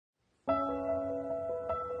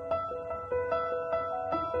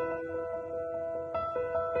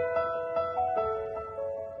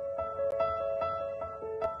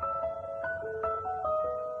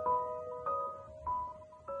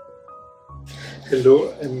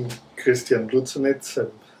Hello, I'm Christian Luczanits.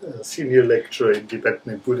 I'm a Senior Lecturer in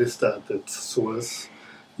Tibetan and Buddhist Art at SOAS,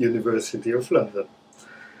 University of London.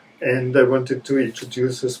 And I wanted to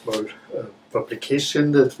introduce a small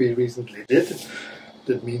publication that we recently did.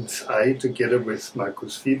 That means I, together with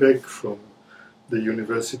Markus Viehbeck from the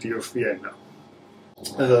University of Vienna.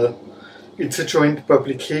 It's a joint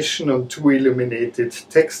publication on two illuminated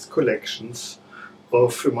text collections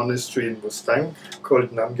of a monastery in Mustang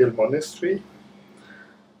called Namgyal Monastery.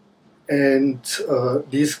 And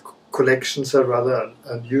these collections are rather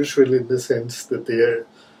unusual in the sense that they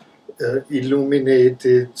are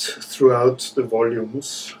illuminated throughout the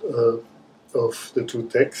volumes of the two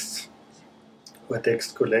texts, or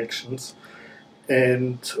text collections,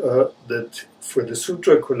 and that for the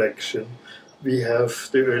sutra collection we have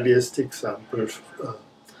the earliest example,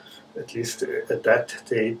 at least at that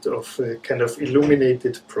date, of a kind of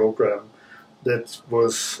illuminated program that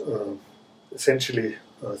was essentially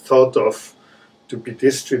thought of to be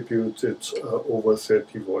distributed over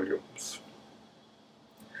 30 volumes.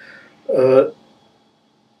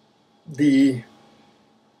 The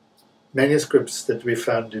manuscripts that we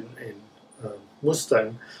found in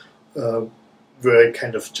Mustang were a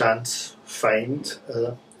kind of chance find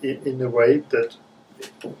in a way, that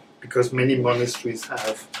because many monasteries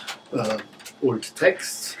have old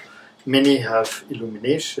texts, many have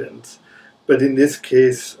illuminations, but in this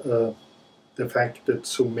case the fact that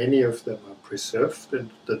so many of them are preserved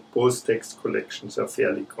and that both text collections are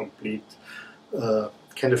fairly complete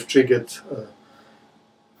kind of triggered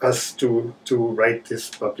us to write this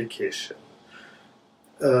publication.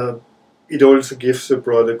 It also gives a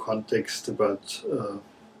broader context about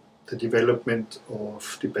the development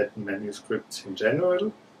of Tibetan manuscripts in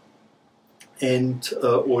general, and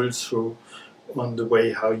also on the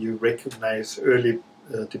way how you recognize early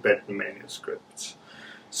Tibetan manuscripts.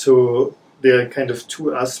 So there are kind of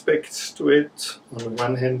two aspects to it. On the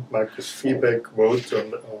one hand, Markus Viehbeck wrote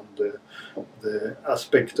on the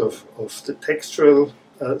aspect of the textual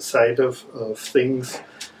side of things,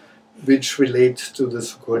 which relate to the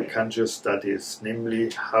so-called Kanjo studies, namely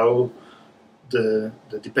how the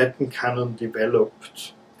Tibetan canon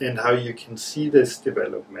developed and how you can see this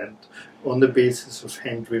development on the basis of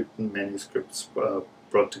handwritten manuscripts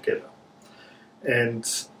brought together. And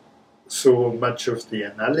so much of the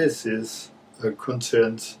analysis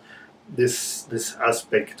concerns this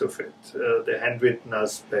aspect of it, the handwritten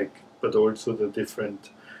aspect, but also the different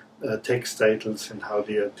text titles and how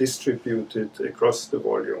they are distributed across the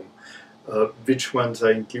volume, which ones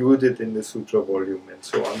are included in the sutra volume, and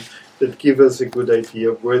so on, that give us a good idea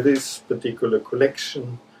of where this particular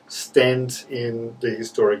collection stands in the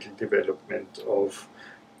historical development of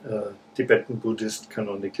Tibetan Buddhist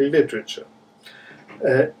canonical literature.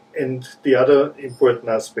 And the other important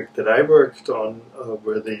aspect that I worked on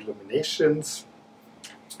were the illuminations.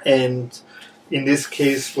 And in this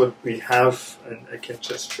case, what we have, and I can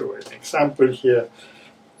just show an example here,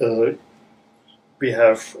 we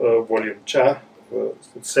have volume Cha, the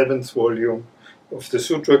 7th volume of the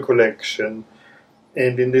Sutra collection,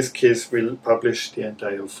 and in this case we'll publish the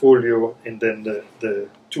entire folio, and then the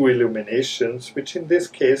two illuminations, which in this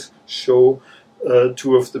case show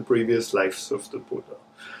two of the previous lives of the Buddha.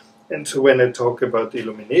 And so when I talk about the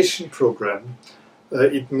illumination program,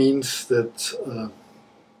 it means that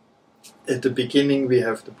at the beginning we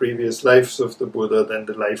have the previous lives of the Buddha, then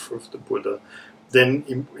the life of the Buddha, then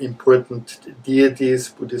important deities,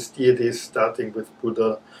 Buddhist deities, starting with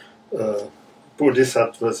Buddha,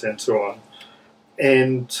 Bodhisattvas, and so on.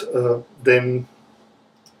 And then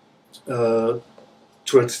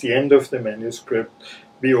towards the end of the manuscript,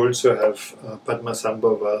 we also have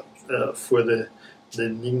Padmasambhava for the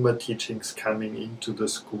Nyingma teachings coming into the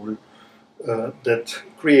school that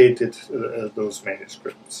created those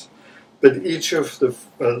manuscripts. But each of the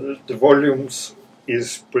volumes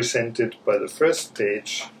is presented by the first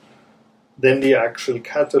page, then the actual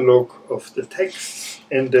catalogue of the texts,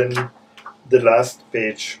 and then the last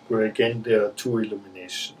page where again there are two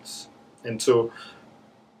illuminations. And so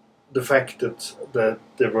the fact that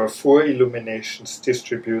there were 4 illuminations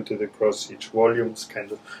distributed across each volume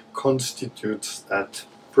kind of constitutes that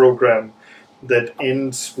program that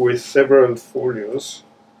ends with several folios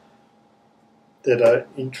that are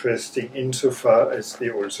interesting insofar as they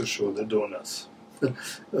also show the donors,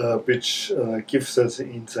 which gives us an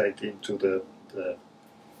insight into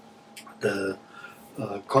the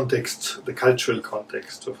context, the cultural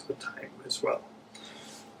context of the time as well,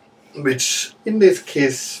 which in this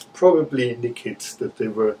case probably indicates that they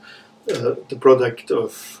were the product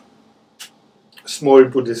of small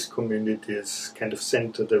Buddhist communities kind of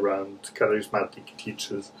centered around charismatic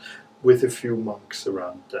teachers with a few monks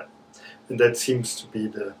around them. And that seems to be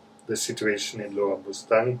the situation in Lower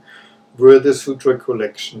Mustang, where the sutra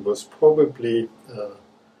collection was probably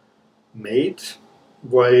made,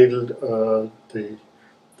 while the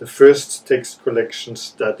first text collection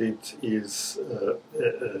studied is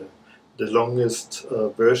the longest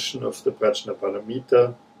version of the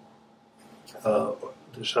Prajnaparamita, the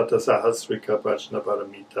Shatasahasrika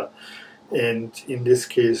Prajnaparamita. And in this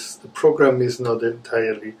case, the program is not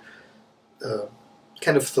entirely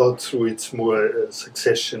kind of thought through. It's more a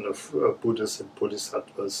succession of Buddhas and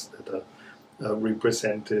Bodhisattvas that are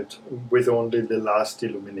represented, with only the last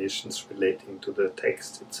illuminations relating to the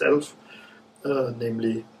text itself,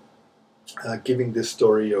 namely giving the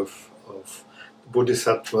story of the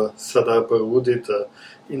Bodhisattva Sadaparudita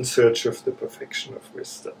in search of the perfection of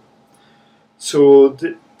wisdom. So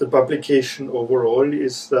the publication overall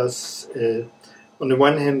is thus, on the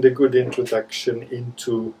one hand, a good introduction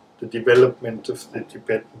into the development of the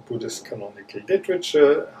Tibetan Buddhist canonical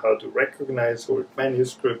literature, how to recognize old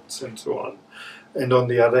manuscripts and so on. And on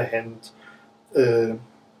the other hand, a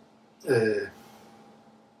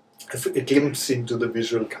glimpse into the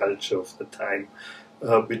visual culture of the time,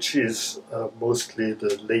 which is mostly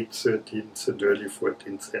the late 13th and early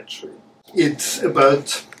 14th century. It's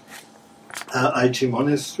about Alchi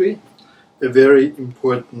Monastery, a very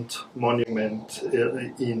important monument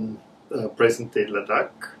in present-day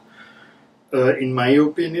Ladakh. In my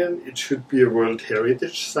opinion, it should be a World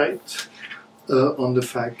Heritage Site on the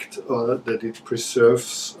fact that it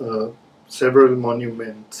preserves several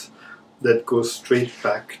monuments that go straight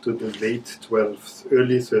back to the late 12th,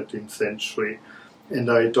 early 13th century, and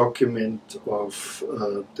are a document of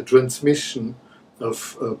the transmission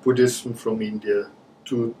of Buddhism from India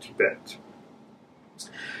to Tibet.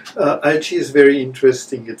 Alchi is very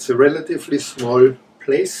interesting. It's a relatively small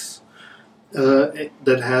place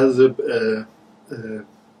that has a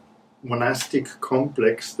monastic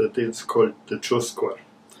complex that is called the Choskhor.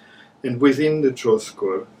 And within the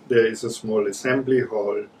Choskhor there is a small assembly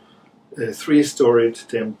hall, a 3-storied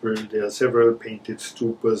temple, there are several painted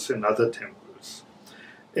stupas and other temples.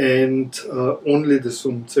 And only the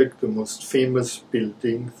Sumtsek, the most famous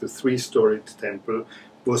building, the 3-storied temple,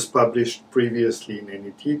 was published previously in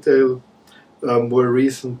any detail. More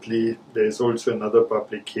recently, there is also another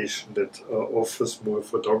publication that offers more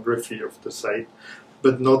photography of the site,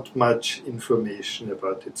 but not much information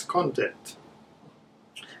about its content.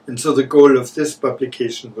 And so the goal of this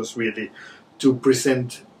publication was really to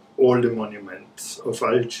present all the monuments of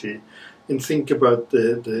Alchi and think about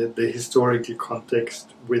the historical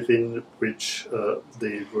context within which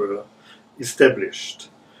they were established.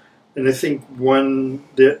 And I think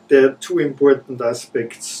there are two important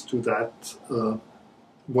aspects to that.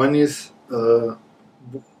 One is,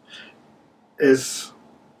 as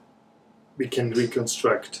we can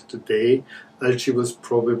reconstruct today, Alchi was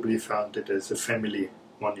probably founded as a family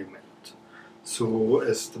monument. So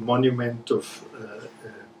as the monument of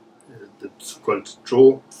the so-called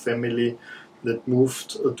Zhou family that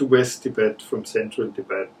moved to West Tibet from central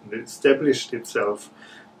Tibet and established itself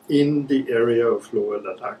in the area of Lower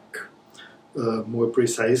Ladakh, more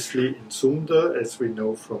precisely in Sumda, as we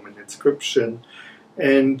know from an inscription,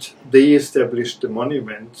 and they established the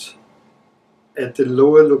monument at a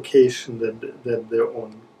lower location than their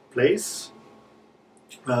own place,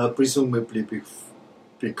 presumably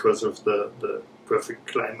because of the perfect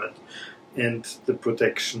climate and the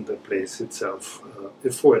protection the place itself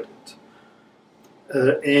afforded.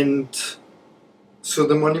 And so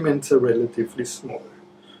the monuments are relatively small.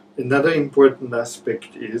 Another important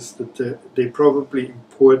aspect is that they probably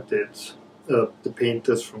imported the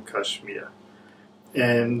painters from Kashmir.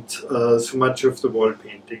 And so much of the wall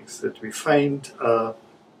paintings that we find are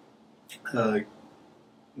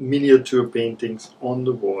miniature paintings on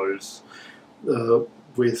the walls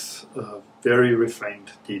with very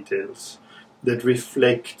refined details that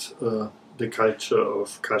reflect the culture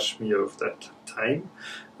of Kashmir of that time.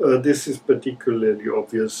 This is particularly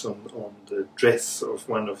obvious on the dress of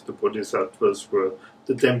one of the bodhisattvas, where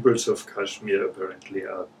the temples of Kashmir apparently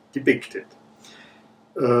are depicted.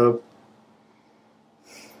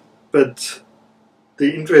 But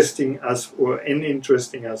the interesting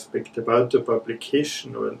aspect about the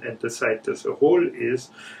publication and the site as a whole is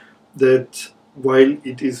that while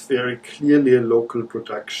it is very clearly a local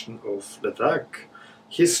production of Ladakh,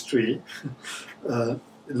 history,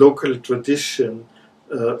 local tradition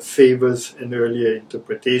favors an earlier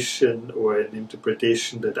interpretation, or an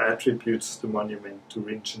interpretation that attributes the monument to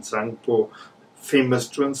Rinchen Sangpo, famous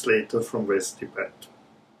translator from West Tibet,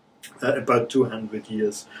 about 200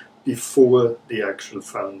 years before the actual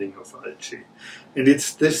founding of Alchi. And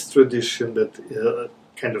it's this tradition that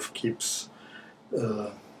kind of keeps,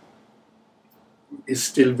 is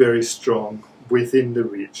still very strong within the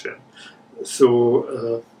region.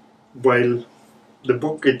 So while the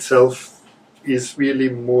book itself is really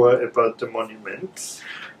more about the monuments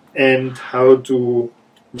and how to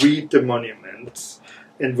read the monuments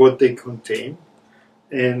and what they contain,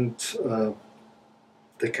 and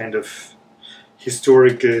the kind of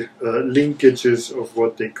historical linkages of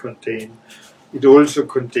what they contain. It also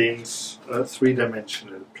contains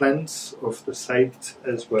three-dimensional plans of the site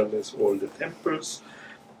as well as all the temples,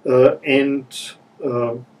 and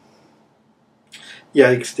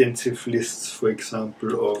extensive lists, for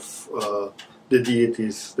example, of the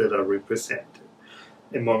deities that are represented.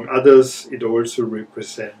 Among others, it also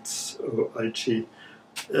represents Alchi.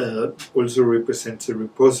 Also represents a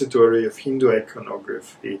repository of Hindu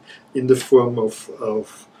iconography in the form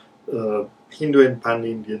of Hindu and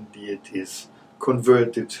Pan-Indian deities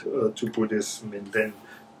converted to Buddhism and then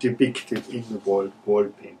depicted in the wall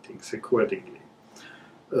paintings accordingly.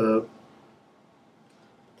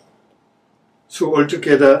 So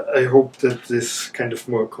altogether, I hope that this kind of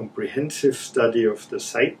more comprehensive study of the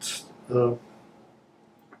site,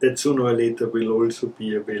 that sooner or later will also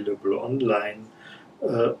be available online,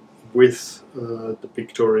 with the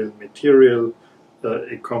pictorial material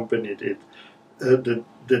accompanied it,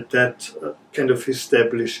 that kind of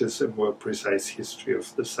establishes a more precise history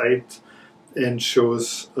of the site and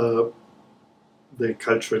shows the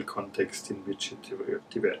cultural context in which it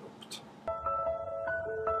developed.